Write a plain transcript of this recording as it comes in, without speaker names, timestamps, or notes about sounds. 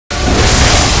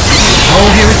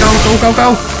go, go,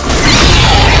 go!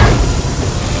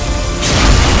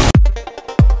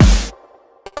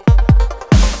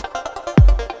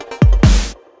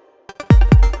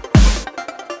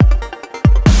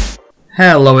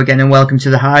 Hello again and welcome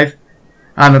to the Hive.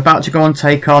 I'm about to go and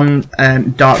take on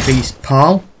Darkbeast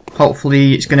Paarl.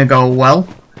 Hopefully it's going to go well.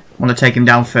 I want to take him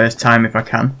down first time if I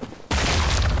can.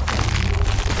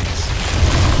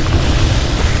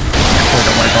 I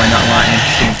don't want to go in that lightning. I'm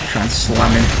just going to try and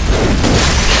slam him.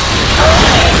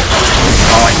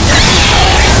 Oh yeah,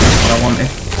 that's what I wanted.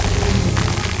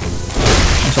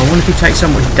 So I wonder if he takes so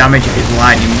much damage if his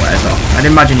lightning wears off. I'd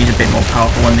imagine he's a bit more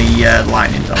powerful when the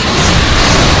lightning's off.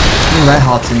 Oh, they're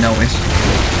hard to notice.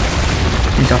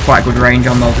 He's got quite a good range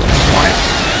on those little swipes.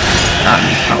 And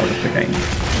he's powered up again.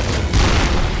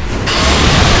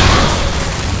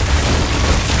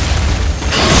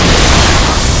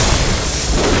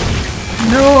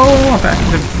 No, I bet I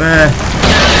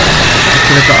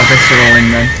could have got a visceral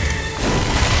in then.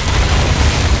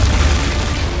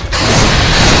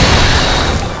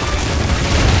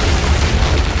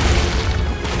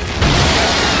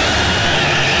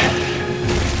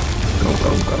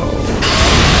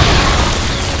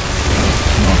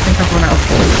 I've run out of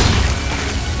bullets.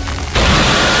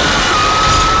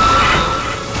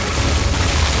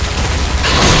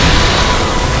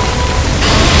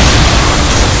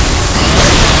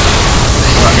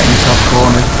 Without getting myself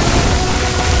cornered.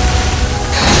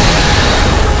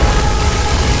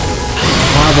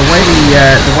 Wow, the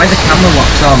way the camera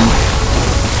locks on,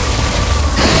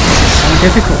 it's so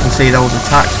difficult to see those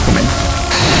attacks coming.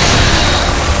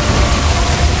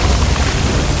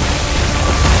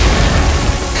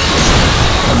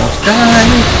 Die!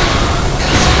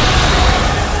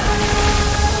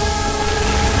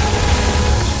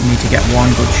 Need to get one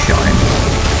good shot in.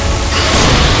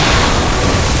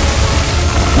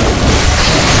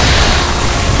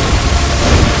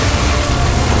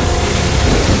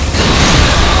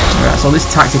 Alright, so this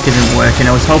tactic isn't working.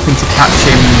 I was hoping to catch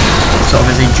him sort of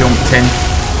as he jumped in.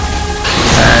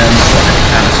 But then it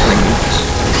kind of swinging, just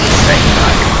staying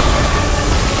back.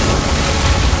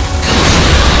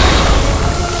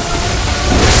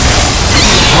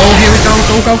 Oh, here we go,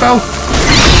 go, go, go!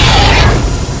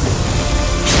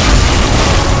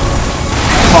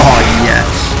 Oh,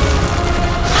 yes.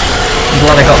 I'm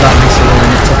glad I got that missile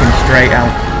and it took him straight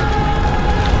out.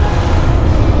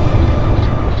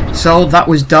 So, that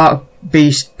was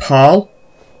Darkbeast Paarl.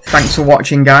 Thanks for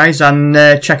watching, guys, and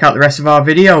check out the rest of our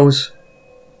videos.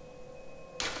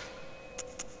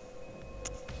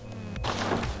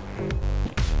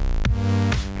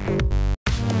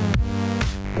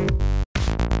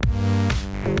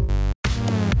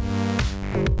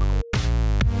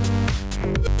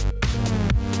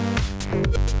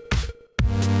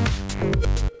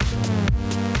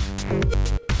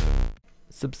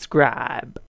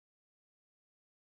 Subscribe.